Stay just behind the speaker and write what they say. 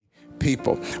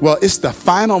people? Well, it's the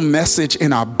final message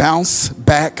in our Bounce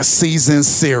Back Season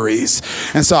series.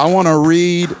 And so I want to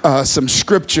read some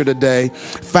scripture today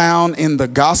found in the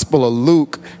Gospel of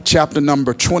Luke, chapter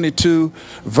number 22,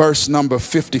 verse number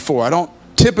 54. I don't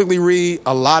typically read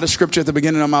a lot of scripture at the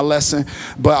beginning of my lesson,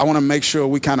 but I want to make sure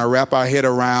we kind of wrap our head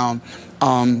around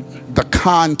the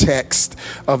context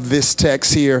of this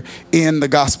text here in the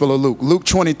Gospel of Luke. Luke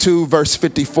 22, verse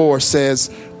 54 says,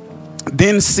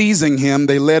 "Then seizing him,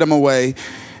 they led him away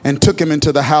and took him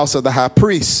into the house of the high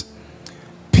priest.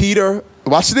 Peter,"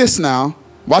 watch this now,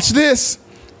 watch this.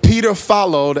 "Peter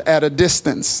followed at a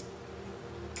distance.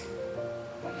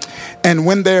 And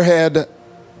when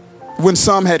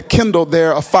some had kindled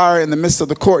there a fire in the midst of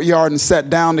the courtyard and sat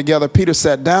down together, Peter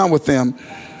sat down with them.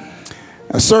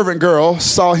 A servant girl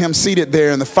saw him seated there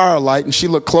in the firelight, and she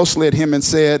looked closely at him and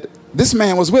said, 'This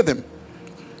man was with him.'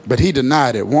 But he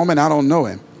denied it. 'Woman, I don't know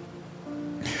him.'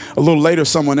 A little later,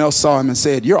 someone else saw him and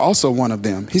said, 'You're also one of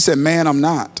them.' He said, 'Man, I'm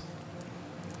not.'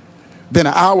 Then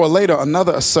an hour later,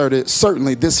 another asserted,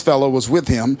 'Certainly this fellow was with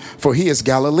him, for he is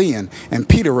Galilean.' And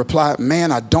Peter replied,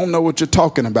 'Man, I don't know what you're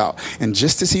talking about.' And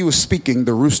just as he was speaking,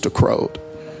 the rooster crowed.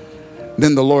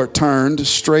 Then the Lord turned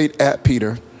straight at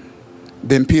Peter.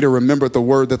 Then Peter remembered the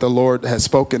word that the Lord had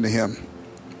spoken to him.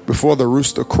 'Before the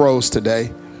rooster crows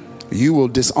today, you will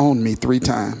disown me 3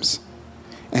 times.'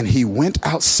 And he went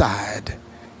outside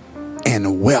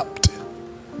and wept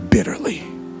bitterly."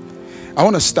 I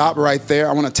want to stop right there.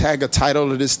 I want to tag a title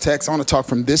to this text. I want to talk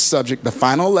from this subject, the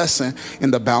final lesson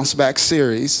in the Bounce Back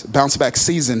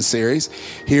Season series.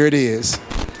 Here it is.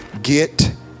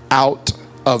 Get out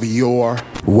of your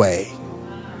way.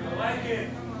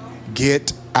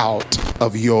 Get out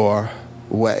of your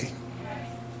way.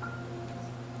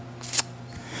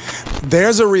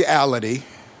 There's a reality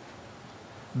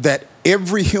that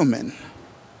every human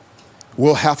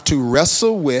will have to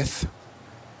wrestle with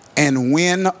and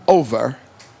win over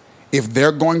if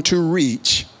they're going to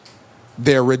reach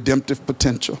their redemptive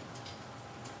potential.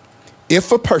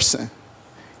 If a person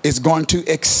is going to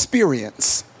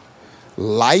experience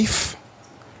life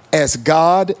as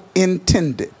God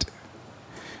intended,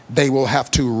 they will have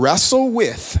to wrestle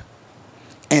with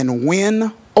and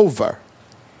win over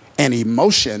an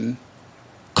emotion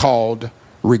called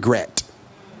regret.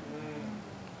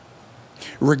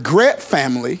 Regret,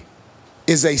 family,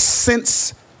 is a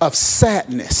sense of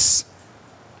sadness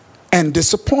and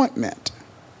disappointment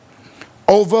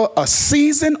over a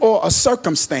season or a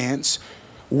circumstance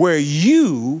where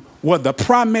you were the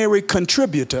primary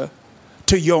contributor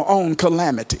to your own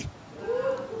calamity.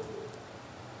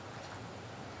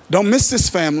 Don't miss this,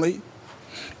 family.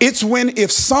 It's when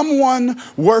if someone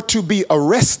were to be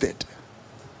arrested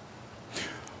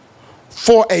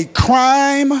for a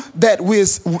crime that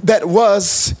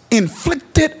was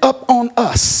inflicted upon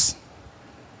us,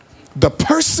 the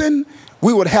person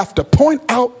we would have to point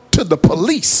out to the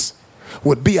police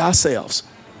would be ourselves.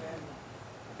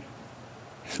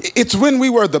 It's when we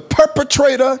were the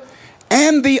perpetrator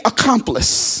and the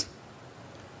accomplice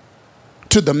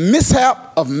to the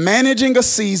mishap of managing a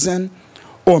season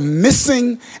or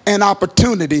missing an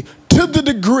opportunity, to the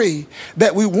degree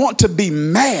that we want to be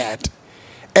mad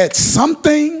at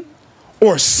something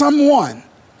or someone,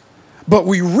 but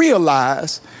we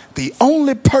realize the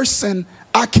only person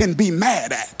I can be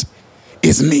mad at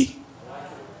is me.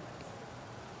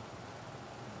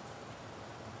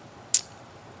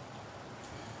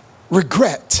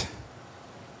 Regret,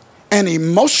 an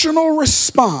emotional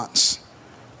response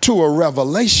to a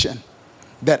revelation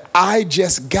that I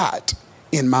just got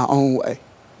in my own way.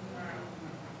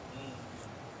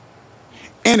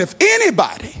 And if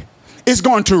anybody is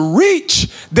going to reach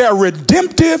their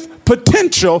redemptive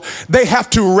potential, they have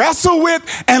to wrestle with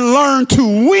and learn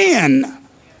to win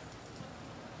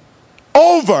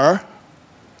over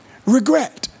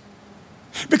regret.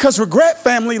 Because regret,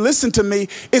 family, listen to me,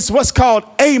 is what's called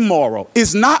amoral.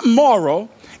 It's not moral.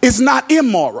 It's not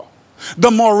immoral.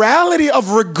 The morality of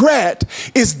regret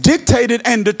is dictated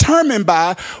and determined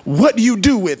by what you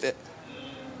do with it.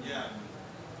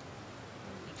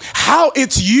 How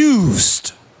it's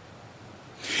used.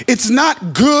 It's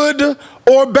not good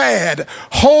or bad,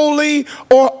 holy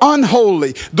or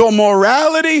unholy. The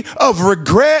morality of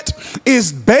regret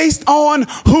is based on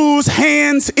whose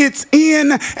hands it's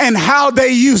in and how they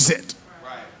use it.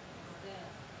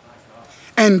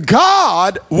 And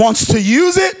God wants to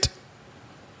use it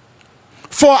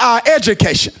for our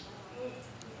education.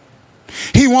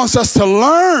 He wants us to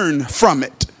learn from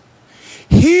it,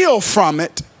 heal from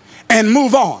it, and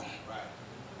move on.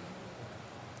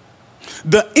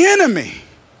 The enemy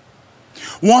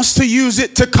wants to use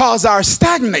it to cause our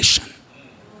stagnation.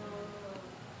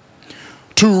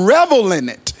 to revel in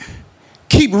it,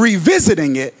 keep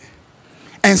revisiting it,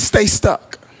 and stay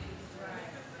stuck.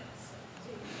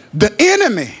 The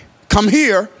enemy, come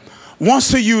here,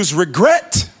 wants to use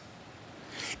regret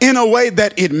in a way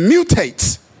that it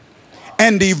mutates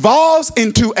and evolves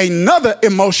into another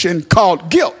emotion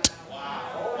called guilt.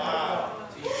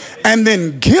 And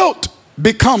then guilt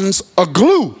becomes a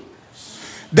glue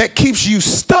that keeps you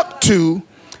stuck to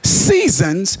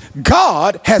seasons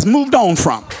God has moved on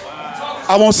from.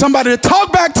 I want somebody to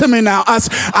talk back to me now.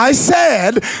 I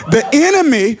said the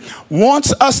enemy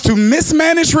wants us to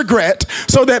mismanage regret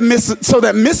so that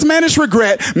mismanaged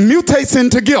regret mutates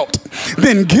into guilt.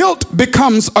 Then guilt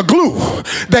becomes a glue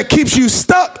that keeps you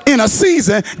stuck in a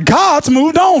season God's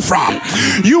moved on from.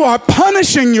 You are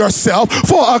punishing yourself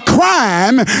for a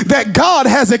crime that God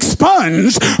has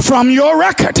expunged from your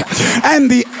record.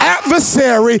 And the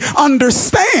adversary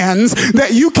understands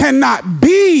that you cannot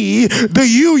be the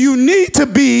you need to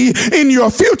be in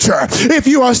your future if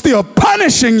you are still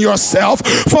punishing yourself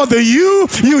for the you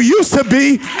used to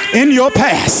be in your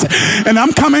past. And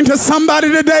I'm coming to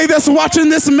somebody today that's watching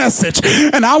this message,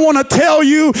 and I want to tell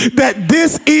you that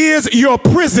this is your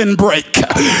prison break.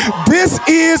 This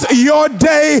is your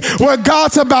day where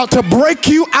God's about to break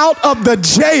you out of the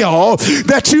jail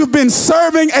that you've been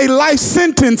serving a life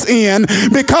sentence in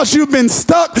because you've been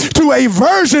stuck to a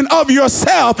version of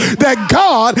yourself that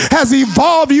God has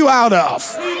evolved you out of.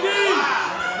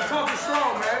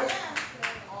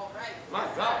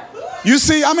 You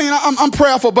see, I mean, I'm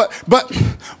prayerful, but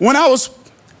when I was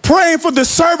praying for this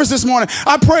service this morning,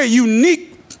 I prayed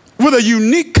with a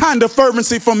unique kind of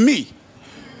fervency for me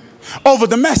over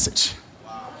the message.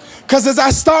 Because as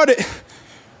I started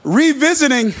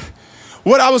revisiting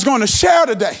what I was going to share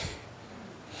today,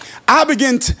 I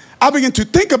began to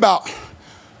think about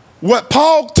what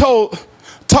Paul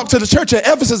talked to the church at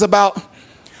Ephesus about,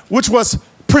 which was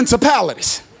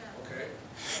principalities.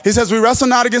 He says we wrestle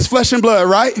not against flesh and blood,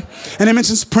 right? And he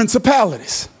mentions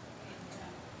principalities.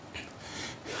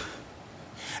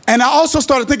 And I also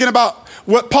started thinking about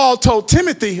what Paul told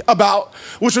Timothy about,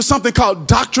 which was something called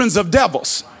doctrines of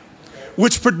devils,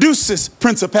 which produces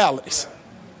principalities.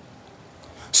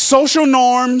 Social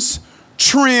norms,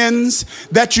 trends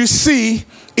that you see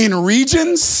in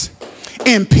regions,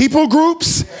 in people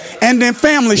groups, and in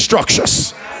family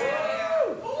structures.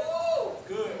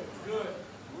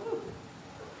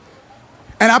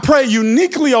 And I pray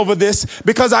uniquely over this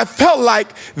because I felt like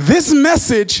this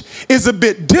message is a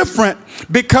bit different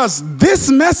because this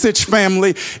message,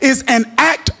 family, is an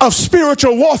act of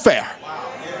spiritual warfare.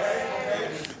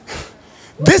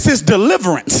 This is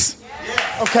deliverance.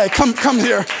 Okay, come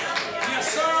here.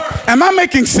 Am I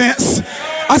making sense?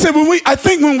 I said, I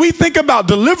think when we think about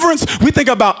deliverance, we think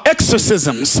about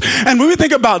exorcisms. And when we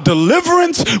think about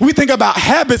deliverance, we think about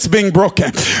habits being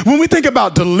broken. When we think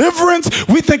about deliverance,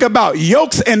 we think about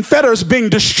yokes and fetters being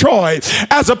destroyed,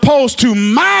 as opposed to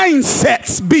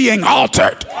mindsets being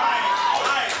altered.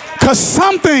 Because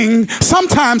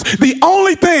sometimes the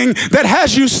only thing that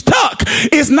has you stuck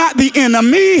is not the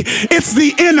enemy, it's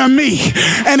the enemy.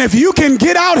 And if you can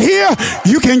get out here,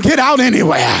 you can get out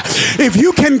anywhere. If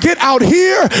you can get out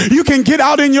here, you can get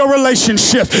out in your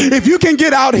relationship. If you can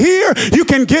get out here, you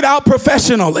can get out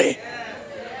professionally.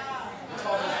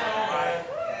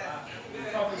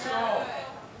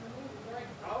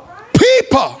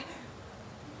 People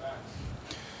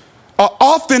are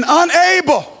often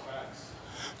unable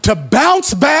to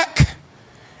bounce back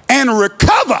and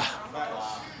recover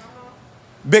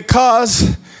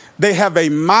because they have a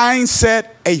mindset,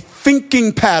 a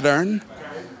thinking pattern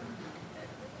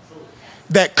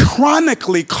that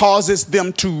chronically causes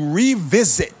them to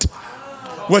revisit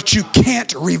what you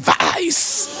can't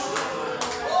revise.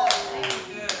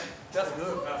 That's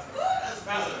good.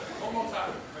 One more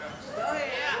time.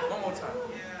 One more time.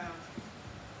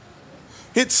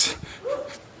 It's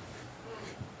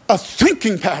a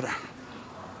thinking pattern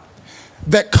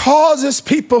that causes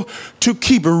people to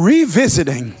keep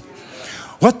revisiting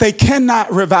what they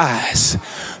cannot revise.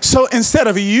 So instead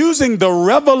of using the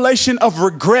revelation of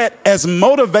regret as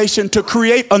motivation to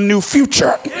create a new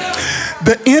future,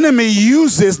 the enemy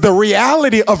uses the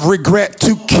reality of regret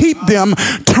to keep them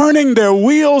turning their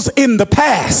wheels in the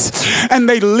past. And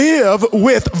they live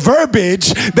with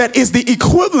verbiage that is the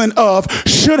equivalent of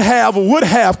should have, would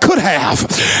have, could have,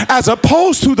 as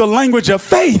opposed to the language of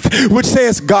faith, which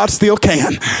says God still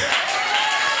can.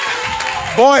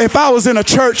 Boy, if I was in a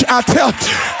church,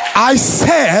 I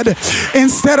said,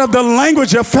 instead of the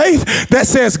language of faith that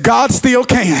says God still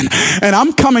can. And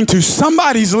I'm coming to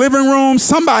somebody's living room,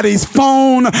 somebody's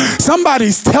phone,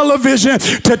 somebody's television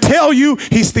to tell you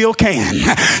he still can.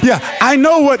 Yeah, I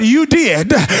know what you did,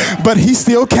 but he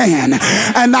still can.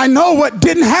 And I know what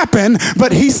didn't happen,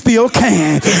 but he still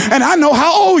can. And I know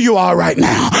how old you are right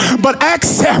now, but ask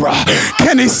Sarah,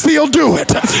 can he still do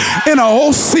it in a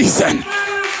whole season?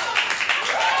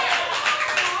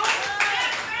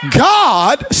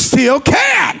 God still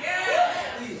can.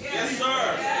 Yes,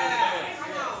 sir.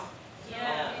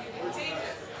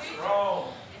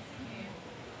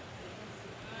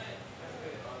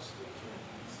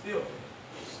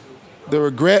 The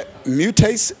regret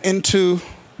mutates into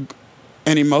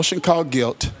an emotion called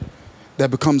guilt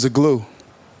that becomes a glue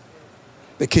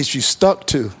that keeps you stuck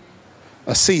to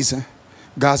a season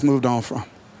God's moved on from.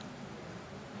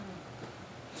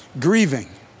 Grieving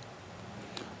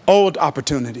old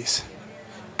opportunities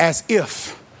as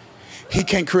if he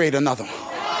can't create another one.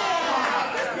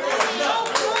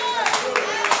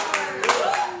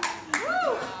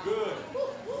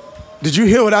 Did you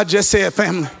hear what I just said,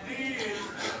 family?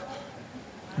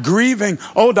 Grieving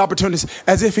old opportunities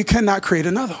as if he cannot create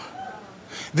another.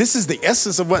 This is the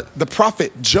essence of what the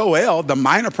prophet Joel, the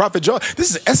minor prophet Joel,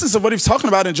 this is the essence of what he's talking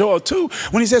about in Joel 2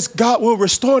 when he says God will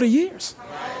restore the years.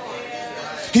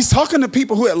 He's talking to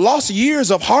people who had lost years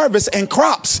of harvest and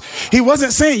crops. He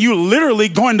wasn't saying you literally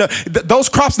going to, those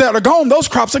crops that are gone, those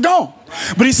crops are gone.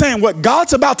 But he's saying what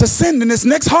God's about to send in this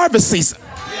next harvest season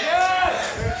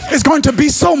is going to be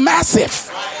so massive.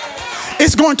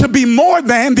 It's going to be more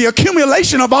than the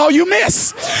accumulation of all you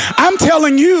miss. I'm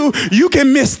telling you, you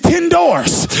can miss 10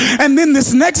 doors. And then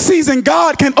this next season,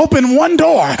 God can open one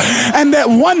door. And that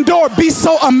one door be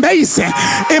so amazing.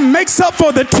 It makes up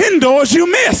for the 10 doors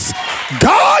you miss.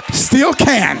 God still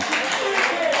can.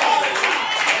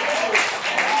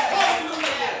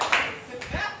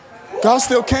 God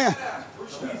still can.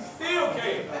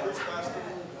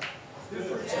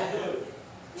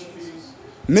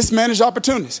 Mismanaged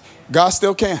opportunities, God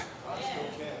still can.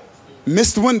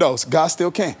 Missed windows, God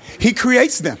still can. He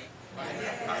creates them.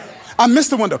 I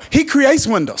missed the window. He creates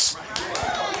windows.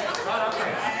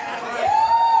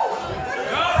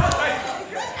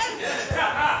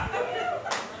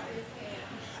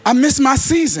 I missed my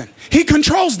season. He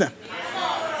controls them.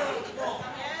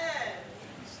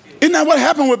 Isn't that what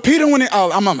happened with Peter when he,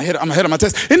 I'm ahead of my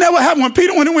test. Isn't that what happened with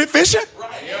Peter when he went fishing?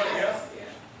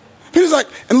 Peter's like,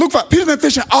 and Luke 5, Peter's been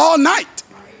fishing all night.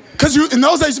 Because in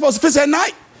those days, you're supposed to fish at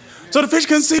night. So the fish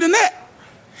couldn't see the net.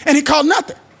 And he caught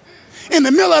nothing. In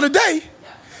the middle of the day,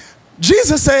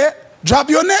 Jesus said, drop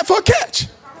your net for a catch.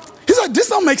 He's like, this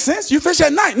don't make sense. You fish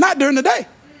at night, not during the day.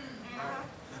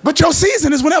 But your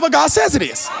season is whenever God says it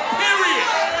is.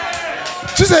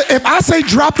 She said, if I say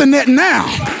drop the net now,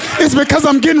 it's because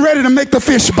I'm getting ready to make the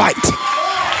fish bite.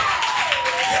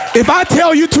 If I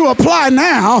tell you to apply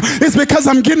now, it's because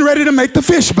I'm getting ready to make the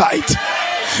fish bite.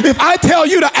 If I tell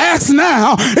you to ask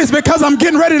now, it's because I'm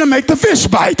getting ready to make the fish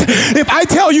bite. If I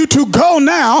tell you to go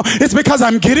now, it's because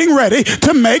I'm getting ready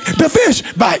to make the fish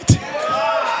bite.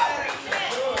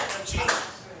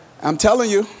 I'm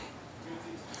telling you,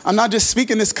 I'm not just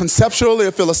speaking this conceptually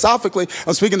or philosophically.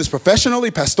 I'm speaking this professionally,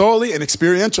 pastorally, and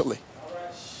experientially.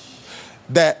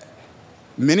 That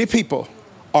many people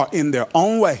are in their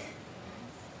own way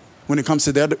when it comes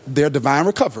to their divine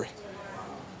recovery.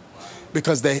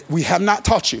 Because we have not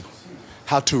taught you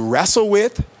how to wrestle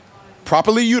with,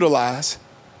 properly utilize,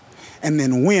 and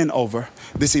then win over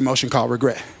this emotion called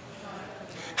regret.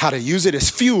 How to use it as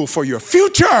fuel for your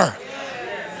future.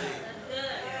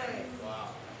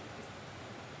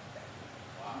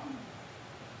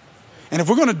 And if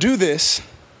we're going to do this,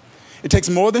 it takes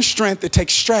more than strength, it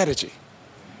takes strategy.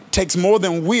 It takes more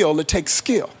than will, it takes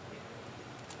skill.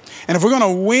 And if we're going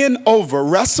to win over,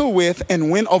 wrestle with, and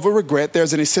win over regret,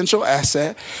 there's an essential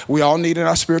asset we all need in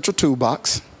our spiritual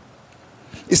toolbox.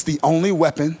 It's the only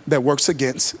weapon that works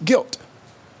against guilt.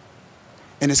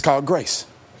 And it's called grace.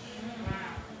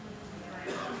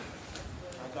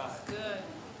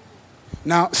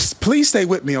 Now, please stay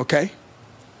with me, okay?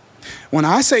 When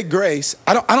I say grace,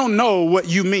 I don't know what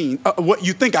you mean, what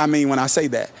you think I mean when I say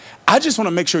that. I just want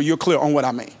to make sure you're clear on what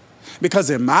I mean.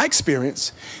 Because in my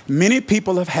experience, many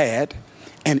people have had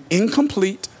an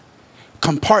incomplete,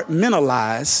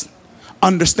 compartmentalized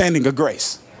understanding of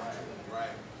grace.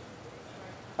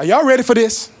 Are y'all ready for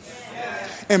this?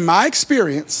 In my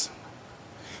experience,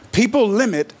 people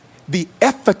limit the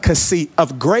efficacy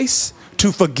of grace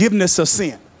to forgiveness of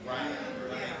sin.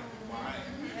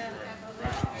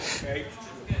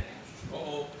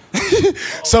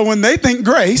 So when they think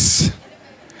grace,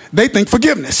 They think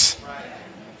forgiveness.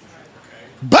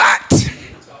 But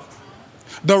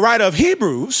the writer of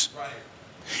Hebrews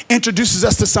introduces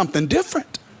us to something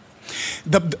different.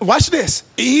 Watch this.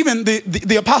 Even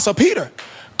the Apostle Peter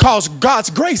calls God's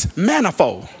grace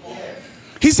manifold.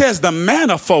 He says the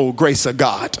manifold grace of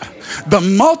God, the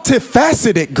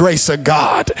multifaceted grace of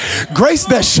God, grace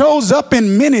that shows up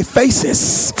in many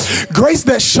faces, grace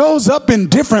that shows up in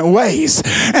different ways.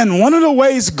 And one of the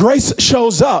ways grace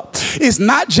shows up is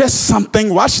not just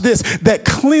something, watch this, that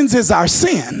cleanses our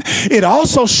sin. It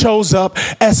also shows up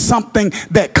as something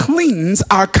that cleans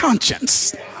our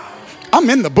conscience. I'm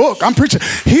in the book. I'm preaching.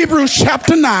 Hebrews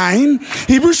chapter 9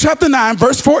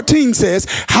 verse 14 says,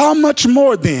 how much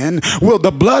more then will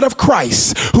the blood of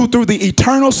Christ, who through the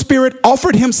eternal Spirit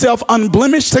offered himself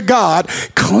unblemished to God,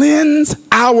 cleanse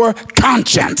our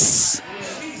conscience?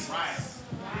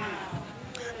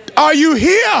 Are you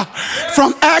here?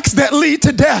 From acts that lead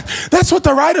to death. That's what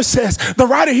the writer says. The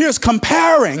writer here is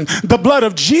comparing the blood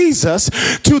of Jesus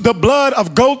to the blood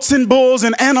of goats and bulls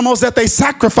and animals that they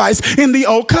sacrificed in the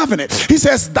old covenant. He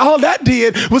says all that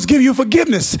did was give you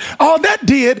forgiveness. All that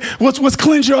did was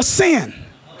cleanse your sin.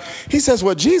 He says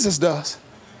what Jesus does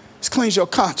is cleanse your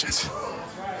conscience.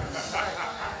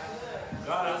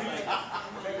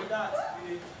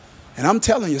 And I'm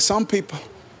telling you, some people,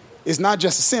 it's not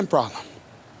just a sin problem.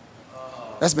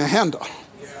 That's been handled.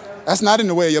 That's not in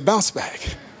the way of your bounce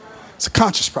back. It's a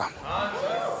conscious problem.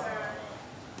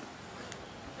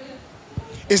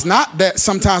 It's not that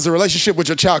sometimes the relationship with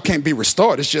your child can't be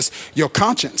restored. It's just your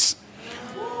conscience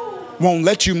won't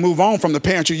let you move on from the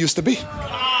parent you used to be.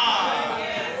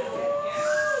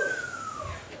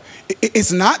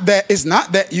 It's not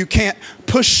that you can't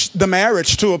push the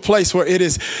marriage to a place where it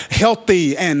is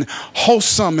healthy and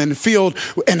wholesome and filled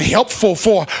and helpful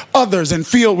for others and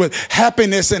filled with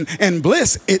happiness and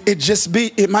bliss.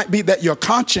 It might be that your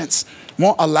conscience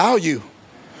won't allow you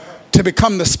to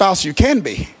become the spouse you can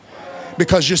be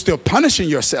because you're still punishing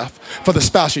yourself for the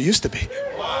spouse you used to be.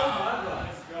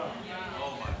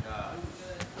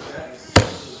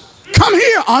 Come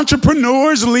here,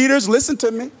 entrepreneurs, leaders, listen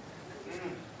to me.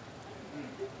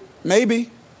 Maybe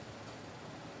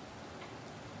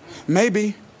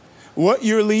what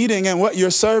you're leading and what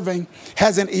you're serving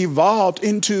hasn't evolved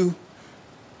into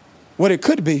what it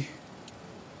could be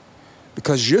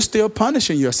because you're still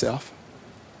punishing yourself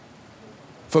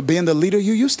for being the leader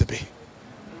you used to be.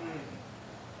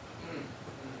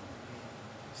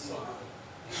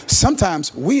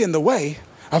 Sometimes we in the way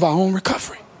of our own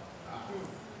recovery.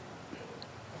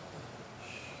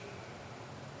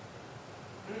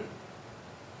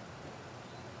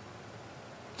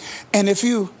 And if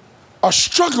you are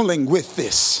struggling with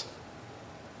this,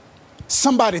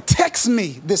 somebody texted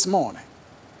me this morning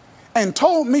and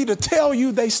told me to tell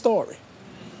you their story.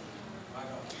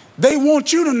 They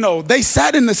want you to know they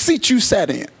sat in the seat you sat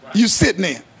in, you sitting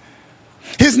in.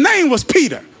 His name was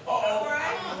Peter.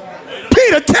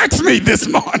 Peter texted me this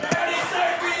morning.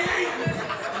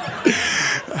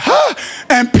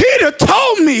 And Peter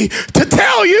told me to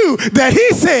tell you that he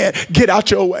said, get out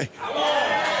your way.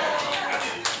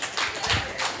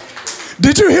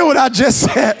 Did you hear what I just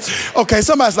said? Okay,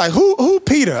 somebody's like, who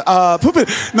Peter?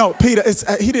 No, Peter,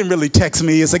 he didn't really text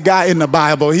me. It's a guy in the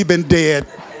Bible. He been dead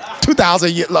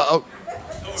 2,000 years.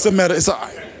 It's all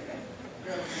right.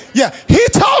 Yeah, he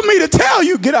told me to tell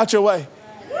you, get out your way.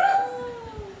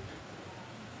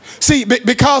 See,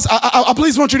 because I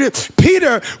please want you to,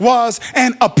 Peter was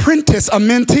an apprentice, a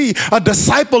mentee, a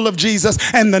disciple of Jesus,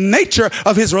 and the nature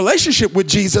of his relationship with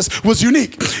Jesus was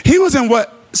unique. He was in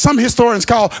what some historians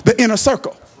call the inner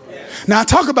circle. Now, I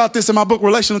talk about this in my book,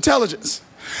 Relational Intelligence.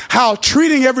 How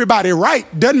treating everybody right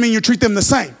doesn't mean you treat them the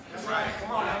same.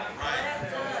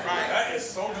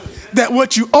 That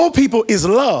what you owe people is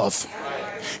love.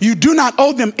 You do not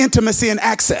owe them intimacy and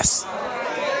access.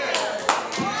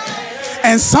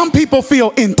 And some people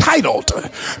feel entitled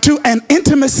to an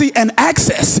intimacy and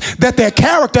access that their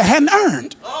character hadn't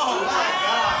earned.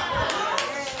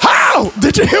 How?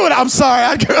 Did you hear what I'm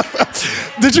sorry?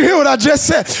 Did you hear what I just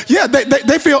said? Yeah,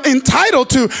 they feel entitled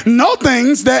to know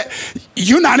things that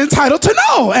you're not entitled to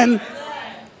know. And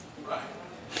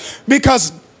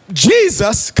because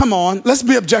Jesus, come on, let's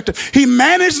be objective. He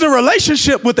managed the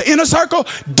relationship with the inner circle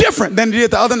different than he did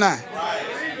the other 9.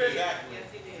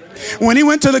 When he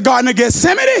went to the Garden of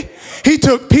Gethsemane, he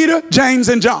took Peter, James,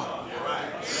 and John.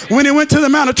 When he went to the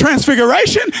Mount of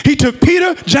Transfiguration, he took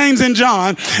Peter, James, and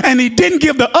John, and he didn't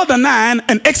give the other 9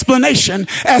 an explanation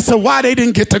as to why they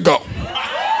didn't get to go.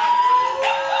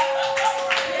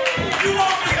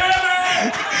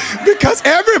 Because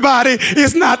everybody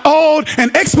is not owed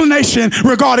an explanation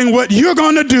regarding what you're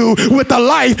going to do with the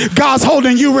life God's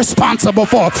holding you responsible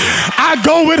for. I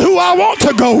go with who I want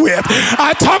to go with.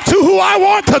 I talk to who I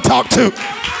want to talk to.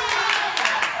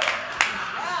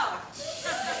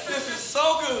 This is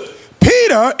so good.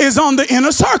 Peter is on the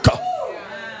inner circle.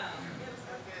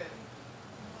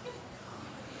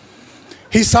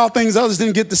 He saw things others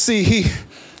didn't get to see. He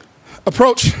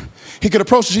could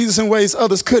approach Jesus in ways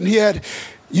others couldn't. He had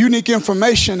unique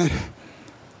information. And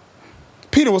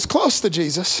Peter was close to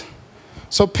Jesus.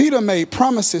 So Peter made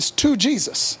promises to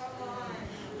Jesus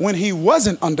when he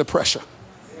wasn't under pressure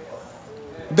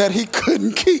that he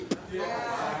couldn't keep.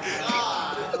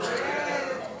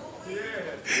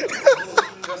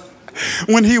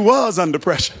 When he was under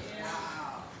pressure.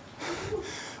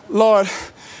 Lord,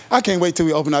 I can't wait till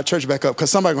we open our church back up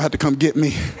because somebody's going to have to come get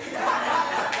me.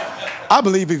 I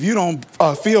believe if you don't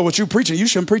feel what you're preaching, you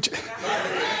shouldn't preach it.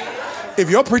 If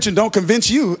your preaching don't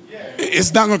convince you,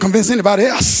 it's not going to convince anybody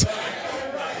else.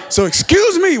 So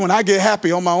excuse me when I get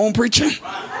happy on my own preaching.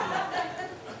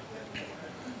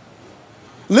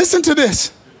 Listen to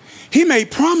this. He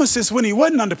made promises when he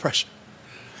wasn't under pressure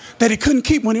that he couldn't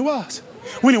keep when he was.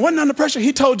 When he wasn't under pressure,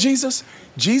 he told Jesus,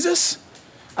 Jesus,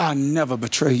 I'll never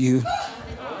betray you.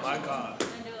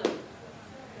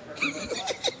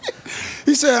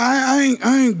 He said, I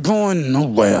ain't going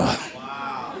nowhere.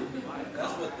 Wow.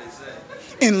 That's what they said.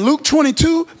 In Luke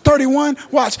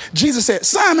 22:31, watch, Jesus said,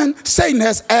 Simon, Satan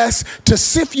has asked to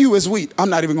sift you as wheat. I'm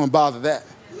not even going to bother that.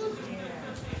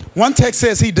 One text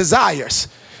says he desires,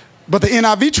 but the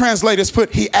NIV translators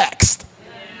put he asked.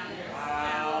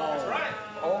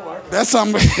 That's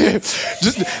something.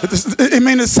 I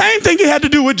mean, the same thing he had to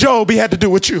do with Job, he had to do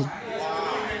with you.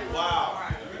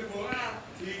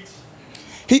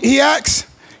 He asks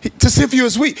to sift you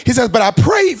as wheat. He says, but I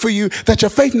prayed for you that your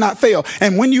faith not fail.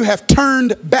 And when you have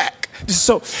turned back,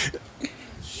 so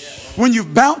when you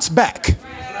bounce back,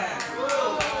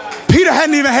 Peter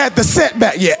hadn't even had the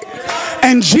setback yet.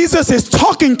 And Jesus is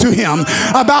talking to him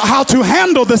about how to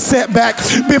handle the setback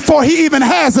before he even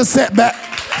has a setback.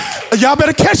 Y'all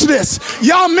better catch this.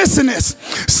 Y'all missing this.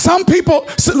 Some people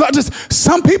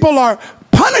are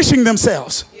punishing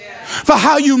themselves for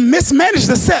how you mismanage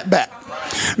the setback.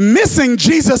 Missing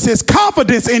Jesus'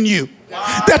 confidence in you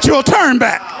that you'll turn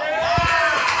back.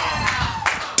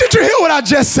 Did you hear what I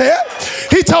just said?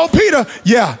 He told Peter,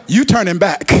 yeah, you turning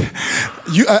back.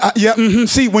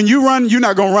 See, when you run, you're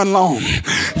not gonna run long.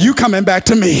 You coming back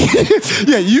to me.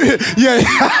 You're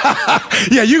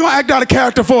gonna act out of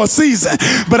character for a season,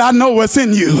 but I know what's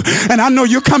in you, and I know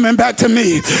you're coming back to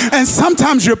me. And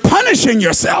sometimes you're punishing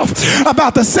yourself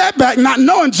about the setback, not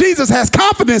knowing Jesus has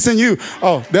confidence in you.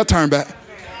 Oh, they'll turn back.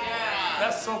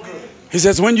 That's so good. He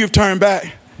says, when you've turned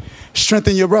back,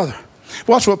 strengthen your brother.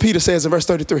 Watch what Peter says in verse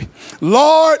 33.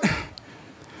 Lord,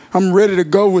 I'm ready to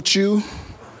go with you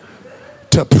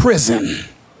to prison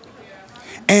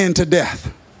and to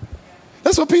death.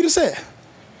 That's what Peter said,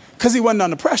 because he wasn't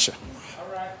under pressure.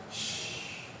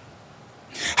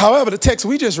 However, the text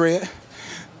we just read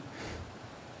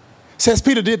says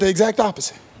Peter did the exact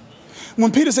opposite.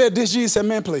 When Peter said this, Jesus said,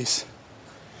 man, please.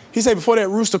 He said, before that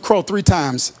rooster crow 3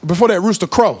 times, before that rooster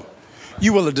crow,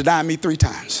 you will have denied me 3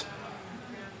 times.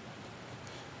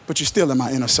 But you're still in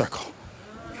my inner circle.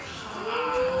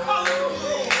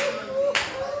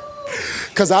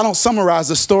 Because I don't summarize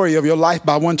the story of your life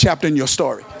by one chapter in your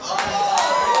story.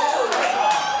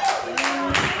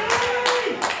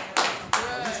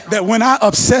 That when I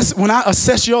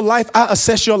assess your life, I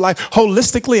assess your life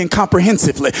holistically and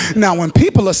comprehensively. Now, when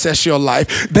people assess your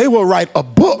life, they will write a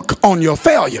book on your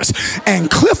failures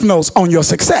and cliff notes on your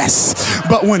success.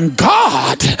 But when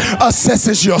God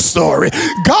assesses your story,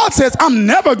 God says, I'm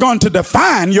never going to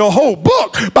define your whole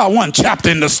book by one chapter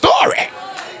in the story.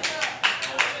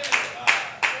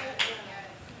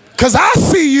 Because I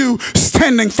see you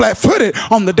standing flat-footed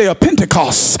on the day of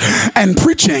Pentecost and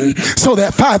preaching so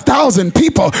that 5,000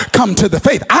 people come to the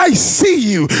faith. I see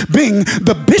you being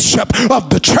the bishop of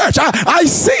the church. I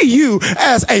see you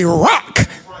as a rock.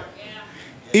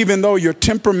 Even though you're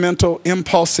temperamental,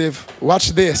 impulsive, watch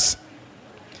this,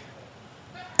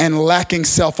 and lacking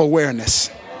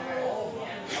self-awareness.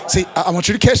 See, I want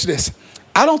you to catch this.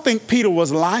 I don't think Peter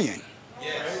was lying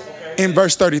in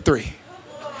verse 33.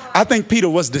 I think Peter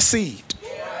was deceived.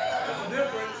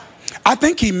 I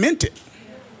think he meant it.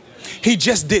 He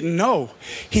just didn't know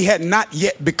he had not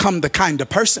yet become the kind of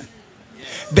person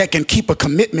that can keep a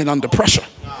commitment under pressure.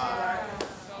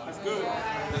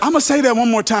 I'm going to say that one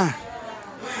more time.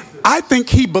 I think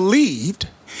he believed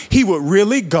he would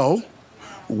really go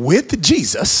with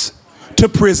Jesus to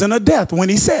prison or death when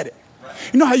he said it.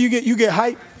 You know how you get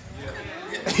hype?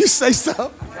 You say something.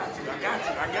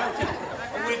 I got you.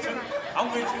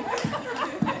 I'm with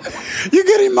you. You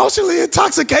get emotionally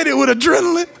intoxicated with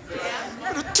adrenaline.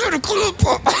 Turn the clip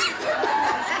up.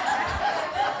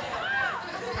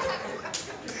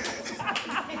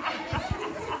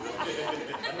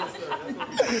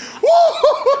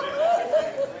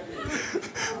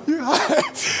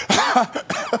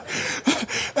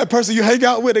 That person you hang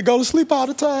out with, they go to sleep all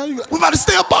the time. We're about to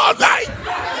stay up all night.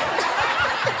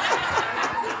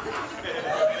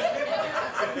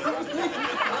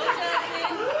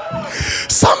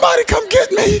 Somebody come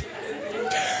get me.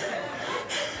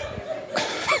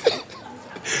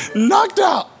 Knocked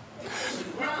out.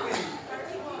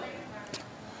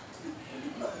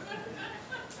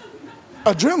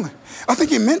 Adrenaline. I think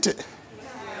he meant it.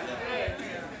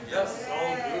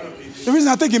 The reason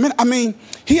I think he meant it, I mean,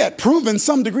 he had proven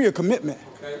some degree of commitment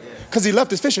because he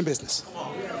left his fishing business.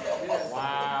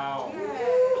 Wow.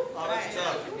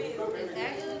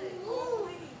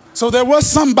 So there was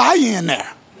some buy-in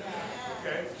there.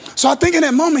 So I think in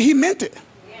that moment he meant it.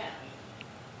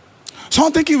 So I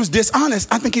don't think he was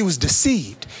dishonest. I think he was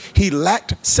deceived. He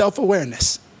lacked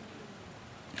self-awareness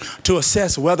to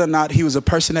assess whether or not he was a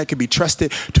person that could be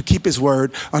trusted to keep his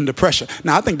word under pressure.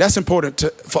 Now, I think that's important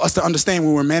for us to understand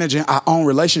when we're managing our own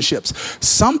relationships.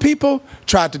 Some people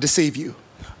tried to deceive you.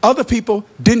 Other people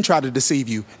didn't try to deceive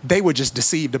you. They were just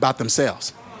deceived about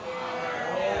themselves.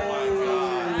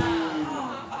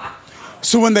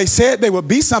 So when they said they would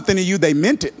be something to you, they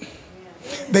meant it.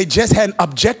 They just hadn't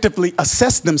objectively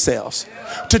assessed themselves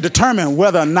to determine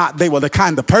whether or not they were the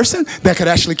kind of person that could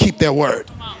actually keep their word.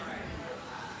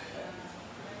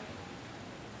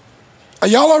 Are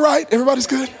y'all all right? Everybody's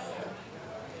good?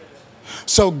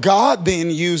 So God then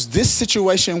used this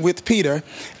situation with Peter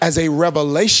as a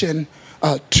revelation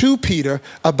to Peter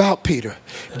about Peter.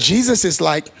 Jesus is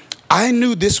like, I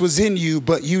knew this was in you,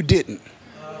 but you didn't.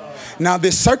 Now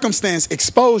this circumstance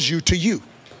exposed you to you.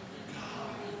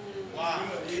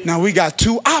 Now we got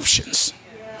two options.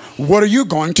 What are you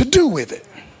going to do with it?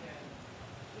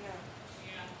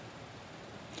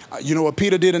 You know what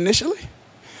Peter did initially?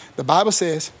 The Bible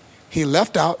says he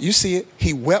left out, you see it,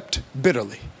 he wept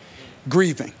bitterly,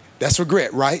 grieving. That's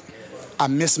regret, right? I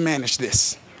mismanaged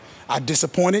this. I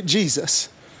disappointed Jesus.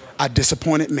 I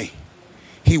disappointed me.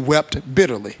 He wept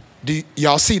bitterly. Do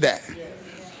y'all see that?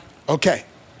 Okay.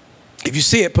 If you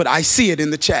see it, put I see it in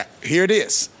the chat. Here it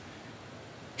is.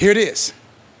 Here it is.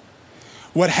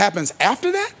 What happens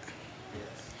after that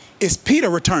is Peter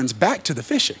returns back to the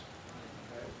fishing.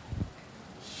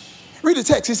 Read the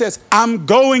text. He says, I'm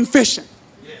going fishing.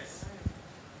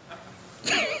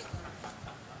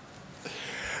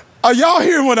 Are y'all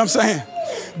hearing what I'm saying?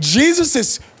 Jesus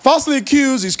is falsely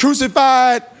accused. He's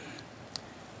crucified.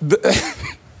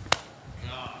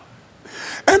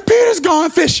 And Peter's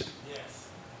going fishing.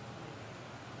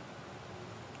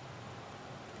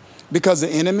 Because the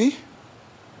enemy,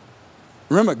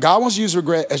 remember, God wants to use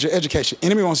regret as your education.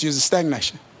 Enemy wants to use the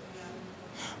stagnation.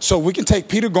 So we can take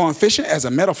Peter going fishing as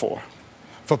a metaphor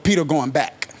for Peter going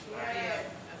back.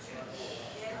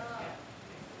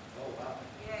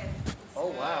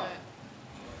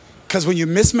 Because when you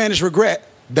mismanage regret,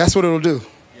 that's what it'll do.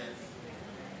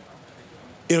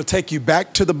 It'll take you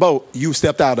back to the boat you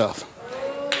stepped out of.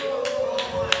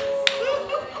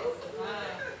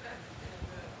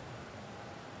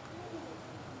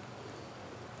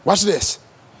 Watch this.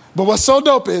 But what's so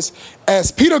dope is,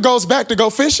 as Peter goes back to go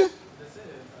fishing,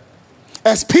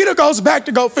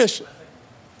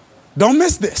 don't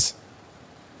miss this.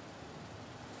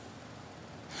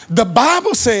 The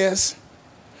Bible says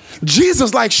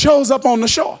Jesus shows up on the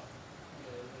shore.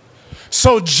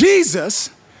 So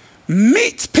Jesus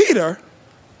meets Peter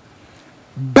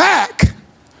back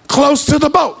close to the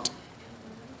boat.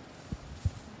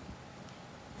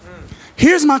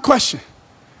 Here's my question.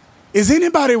 Is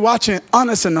anybody watching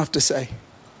honest enough to say,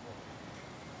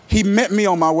 he met me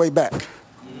on my way back?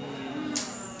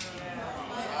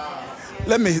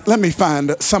 Let me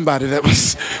find somebody that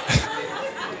was...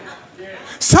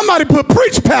 Somebody put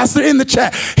preach pastor in the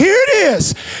chat. Here it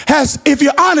is. If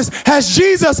you're honest, has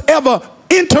Jesus ever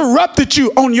interrupted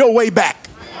you on your way back?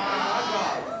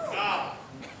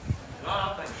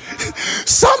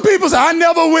 Some people say, I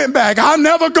never went back. I'm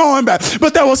never going back.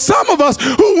 But there were some of us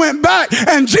who went back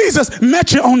and Jesus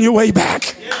met you on your way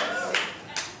back.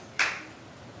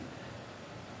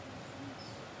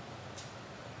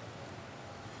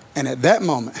 And at that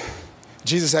moment,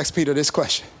 Jesus asked Peter this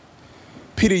question.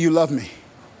 Peter, you love me?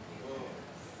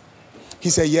 He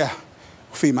said, yeah,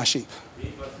 feed my sheep.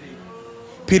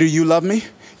 Peter, you love me?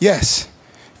 Yes,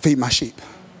 feed my sheep.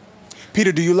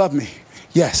 Peter, do you love me?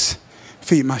 Yes,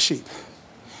 feed my sheep.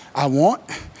 I want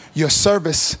your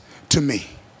service to me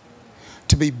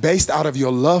to be based out of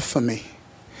your love for me,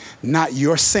 not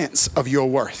your sense of your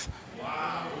worth.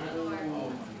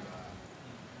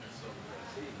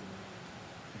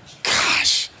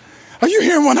 Gosh, are you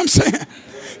hearing what I'm saying?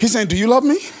 He's saying, do you love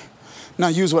me? Now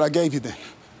use what I gave you then.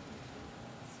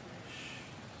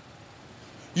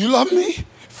 You love me?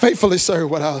 Faithfully serve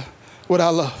what I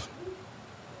love.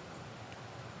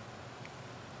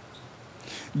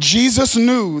 Jesus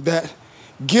knew that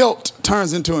guilt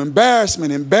turns into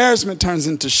embarrassment, embarrassment turns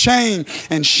into shame,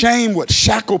 and shame would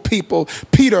shackle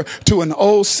Peter to an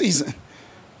old season.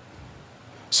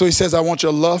 So he says, I want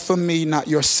your love for me, not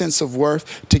your sense of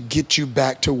worth, to get you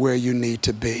back to where you need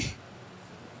to be.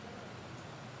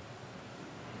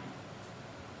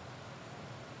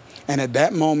 And at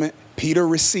that moment, Peter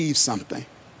received something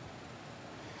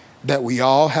that we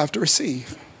all have to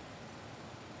receive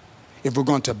if we're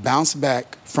going to bounce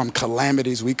back from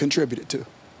calamities we contributed to,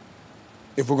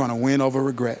 if we're going to win over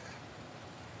regret.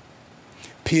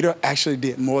 Peter actually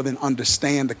did more than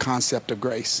understand the concept of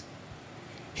grace.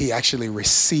 He actually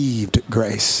received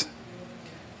grace.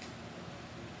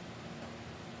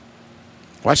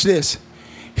 Watch this.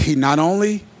 He not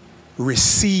only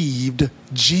received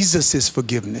Jesus'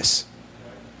 forgiveness,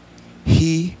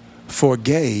 he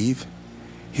forgave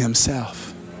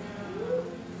himself.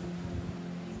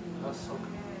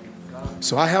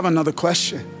 So I have another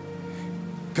question,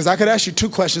 because I could ask you two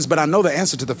questions, but I know the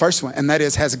answer to the first one, and that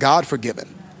is, has God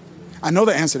forgiven? I know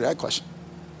the answer to that question.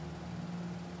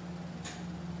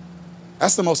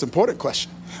 That's the most important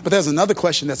question. But there's another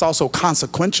question that's also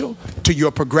consequential to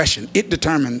your progression. It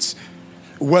determines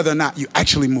whether or not you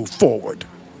actually move forward.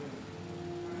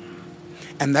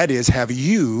 And that is, have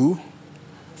you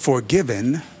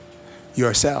forgiven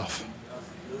yourself?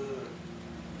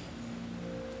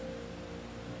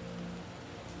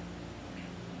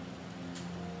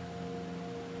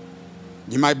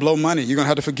 You might blow money. You're going to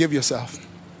have to forgive yourself.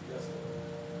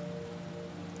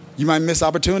 You might miss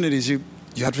opportunities. You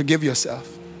have to forgive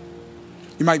yourself.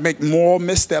 You might make moral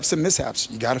missteps and mishaps.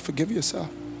 You got to forgive yourself.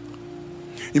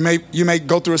 You may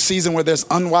go through a season where there's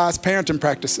unwise parenting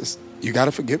practices. You got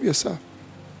to forgive yourself.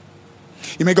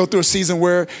 You may go through a season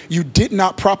where you did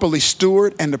not properly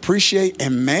steward and appreciate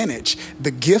and manage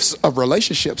the gifts of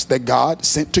relationships that God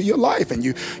sent to your life, and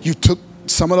you took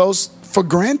some of those for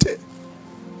granted.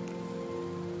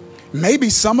 Maybe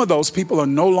some of those people are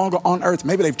no longer on earth.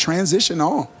 Maybe they've transitioned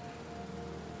on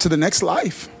to the next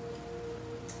life.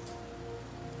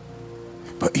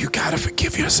 But you got to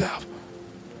forgive yourself.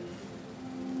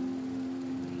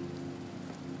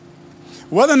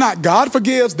 Whether or not God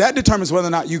forgives, that determines whether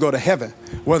or not you go to heaven.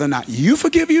 Whether or not you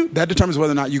forgive you, that determines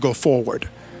whether or not you go forward.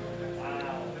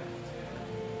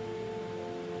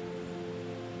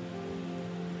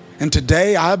 And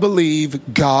today I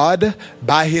believe God,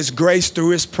 by his grace through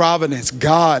his providence,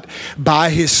 God,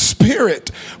 by his Spirit,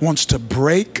 wants to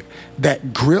break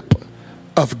that grip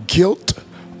of guilt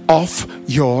off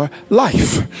your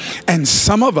life. And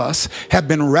some of us have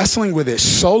been wrestling with it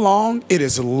so long, it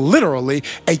is literally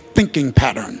a thinking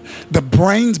pattern. The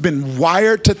brain's been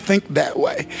wired to think that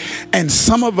way. And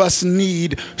some of us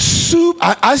need,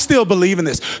 I still believe in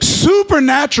this,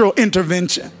 supernatural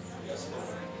intervention.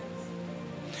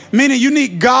 Meaning you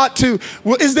need God to,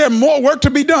 well, is there more work to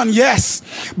be done?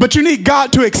 Yes. But you need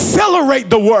God to accelerate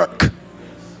the work.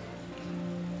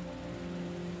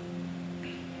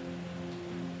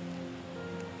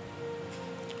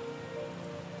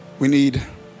 We need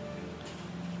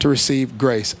to receive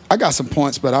grace. I got some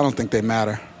points, but I don't think they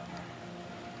matter.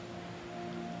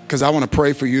 Because I want to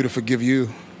pray for you to forgive you.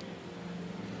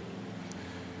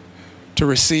 To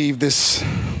receive this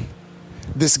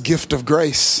gift of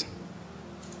grace.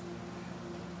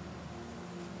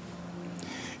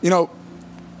 You know,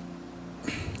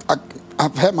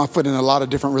 I've had my foot in a lot of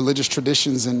different religious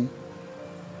traditions, and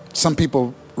some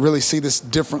people really see this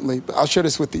differently. But I'll share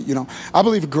this with you. You know, I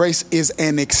believe grace is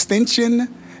an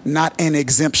extension, not an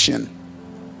exemption.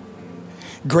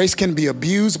 Grace can be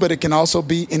abused, but it can also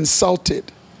be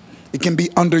insulted. It can be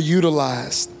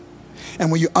underutilized.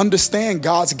 And when you understand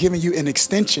God's giving you an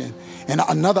extension and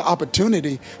another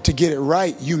opportunity to get it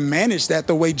right, you manage that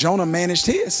the way Jonah managed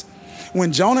his.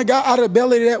 When Jonah got out of the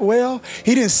belly of that well,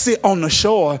 he didn't sit on the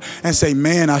shore and say,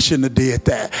 man, I shouldn't have did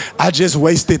that. I just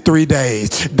wasted 3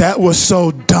 days. That was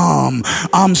so dumb.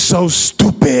 I'm so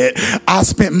stupid. I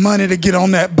spent money to get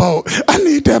on that boat. I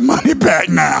need that money back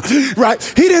now. Right?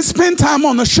 He didn't spend time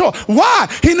on the shore. Why?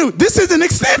 He knew this is an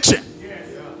extension.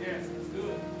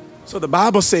 So the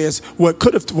Bible says what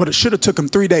it should have took him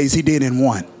 3 days, he did in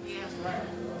 1.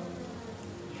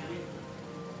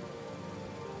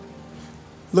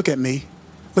 Look at me.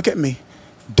 Look at me.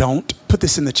 Don't put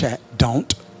this in the chat.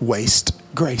 Don't waste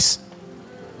grace.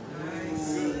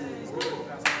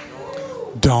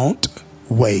 Don't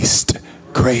waste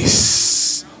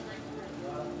grace.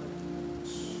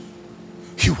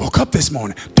 You woke up this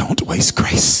morning. Don't waste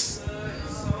grace.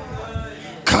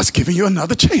 God's giving you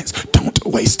another chance. Don't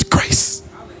waste grace.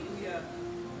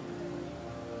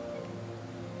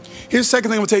 Here's the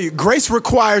second thing I'm going to tell you. Grace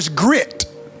requires grit.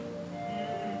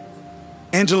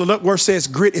 Angela Duckworth says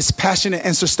grit is passionate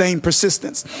and sustained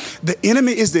persistence. The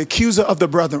enemy is the accuser of the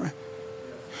brethren.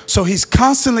 So he's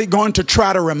constantly going to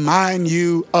try to remind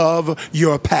you of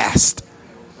your past.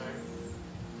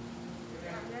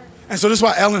 And so this is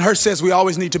why Ellen Hurst says we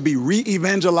always need to be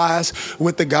re-evangelized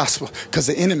with the gospel, because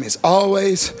the enemy is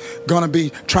always going to be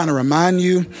trying to remind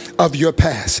you of your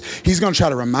past. He's going to try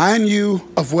to remind you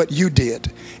of what you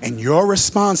did. And your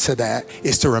response to that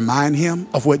is to remind him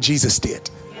of what Jesus did.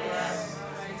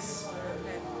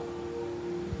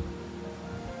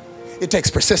 It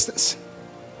takes persistence.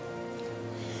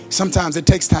 Sometimes it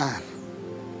takes time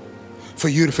for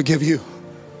you to forgive you.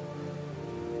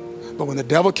 But when the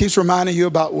devil keeps reminding you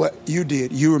about what you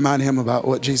did, you remind him about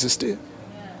what Jesus did.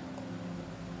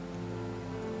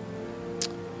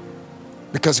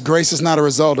 Because grace is a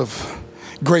result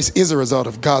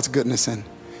of God's goodness and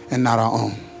not our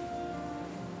own.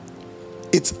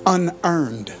 It's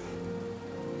unearned.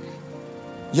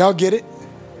 Y'all get it?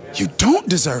 You don't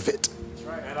deserve it.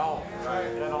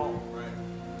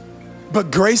 But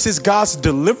grace is God's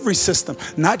delivery system,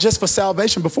 not just for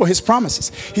salvation, but for his promises.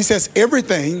 He says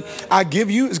everything I give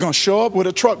you is going to show up with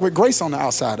a truck with grace on the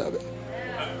outside of it.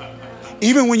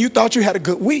 Even when you thought you had a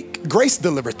good week, grace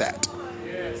delivered that.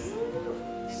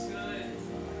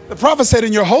 The prophet said,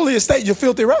 in your holy estate, you're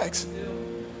filthy rags.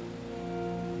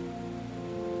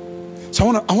 So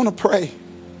I want to pray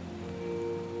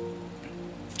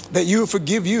that you would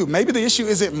forgive you. Maybe the issue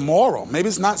isn't moral. Maybe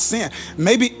it's not sin.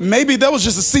 Maybe there was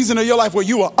just a season of your life where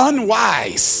you were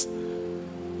unwise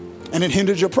and it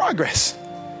hindered your progress.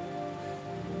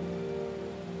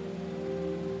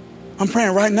 I'm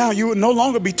praying right now you would no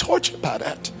longer be tortured by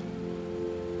that.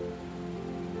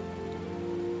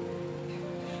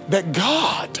 That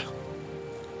God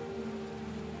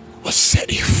will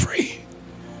set you free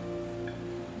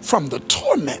from the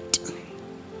torment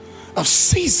of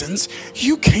seasons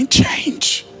you can't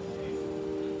change.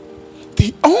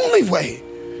 The only way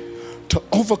to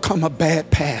overcome a bad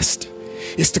past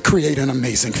is to create an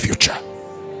amazing future.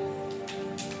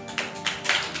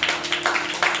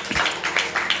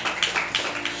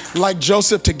 Like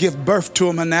Joseph, to give birth to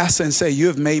a Manasseh and say, you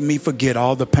have made me forget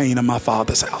all the pain of my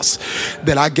father's house.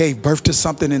 That I gave birth to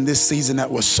something in this season that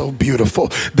was so beautiful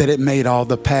that it made all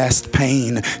the past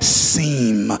pain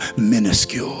seem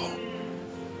minuscule.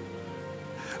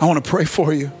 I want to pray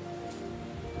for you.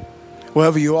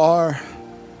 Wherever you are,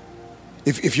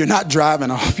 if you're not driving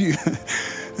off you,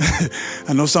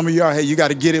 I know some of you are, hey, you got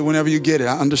to get it whenever you get it.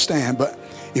 I understand. But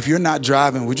if you're not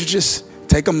driving, would you just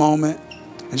take a moment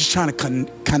and just trying to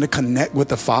kind of connect with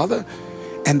the Father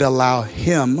and allow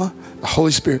him, the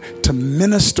Holy Spirit, to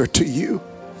minister to you?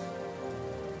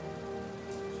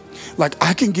 Like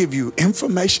I can give you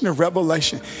information and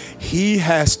revelation. He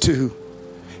has to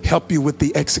help you with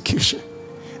the execution.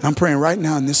 I'm praying right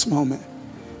now in this moment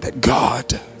that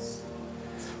God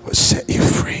will set you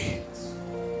free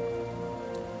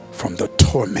from the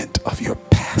torment of your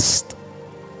past.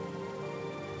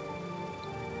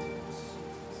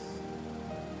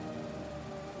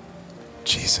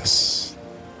 Jesus.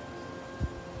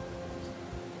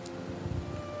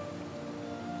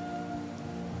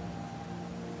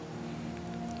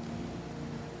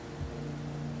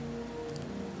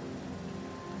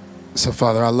 So,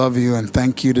 Father, I love you and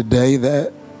thank you today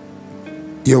that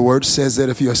your word says that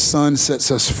if your Son sets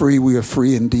us free, we are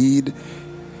free indeed.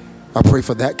 I pray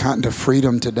for that kind of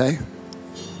freedom today.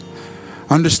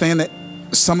 Understand that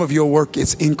some of your work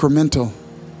is incremental,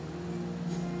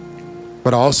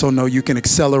 but I also know you can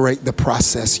accelerate the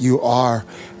process. You are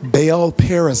Baal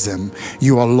Perazim.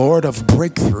 You are Lord of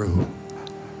breakthrough.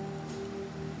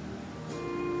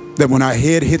 That when our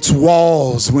head hits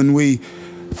walls, when we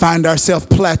find ourselves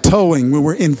plateauing, when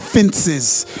we're in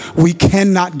fences we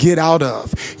cannot get out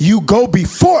of, you go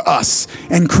before us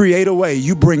and create a way.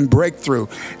 You bring breakthrough.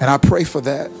 And I pray for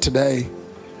that today.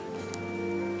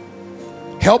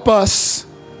 Help us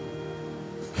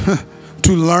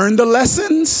to learn the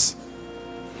lessons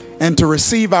and to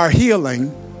receive our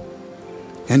healing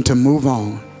and to move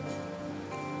on.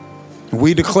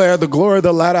 We declare the glory of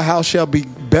the latter house shall be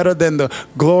better than the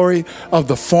glory of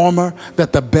the former,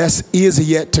 that the best is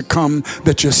yet to come,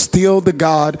 that you're still the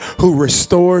God who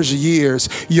restores years.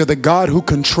 You're the God who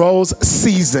controls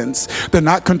seasons. They're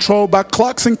not controlled by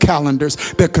clocks and calendars.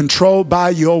 They're controlled by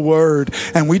your word.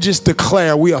 And we just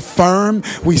declare, we affirm,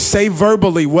 we say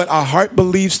verbally what our heart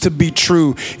believes to be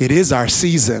true. It is our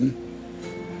season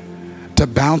to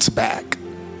bounce back.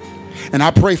 And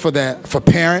I pray for that for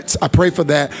parents. I pray for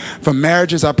that for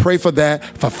marriages. I pray for that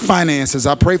for finances.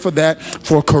 I pray for that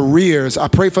for careers. I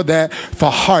pray for that for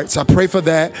hearts. I pray for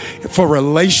that for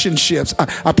relationships.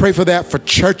 I pray for that for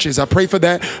churches. I pray for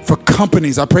that for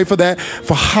companies. I pray for that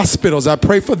for hospitals. I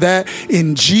pray for that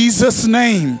in Jesus'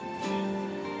 name.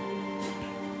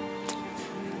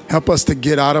 Help us to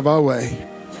get out of our way.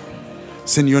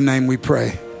 It's in your name we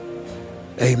pray.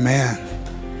 Amen.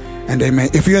 And amen.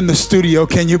 If you're in the studio,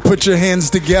 can you put your hands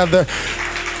together?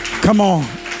 Come on,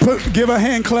 give a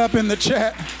hand clap in the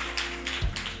chat.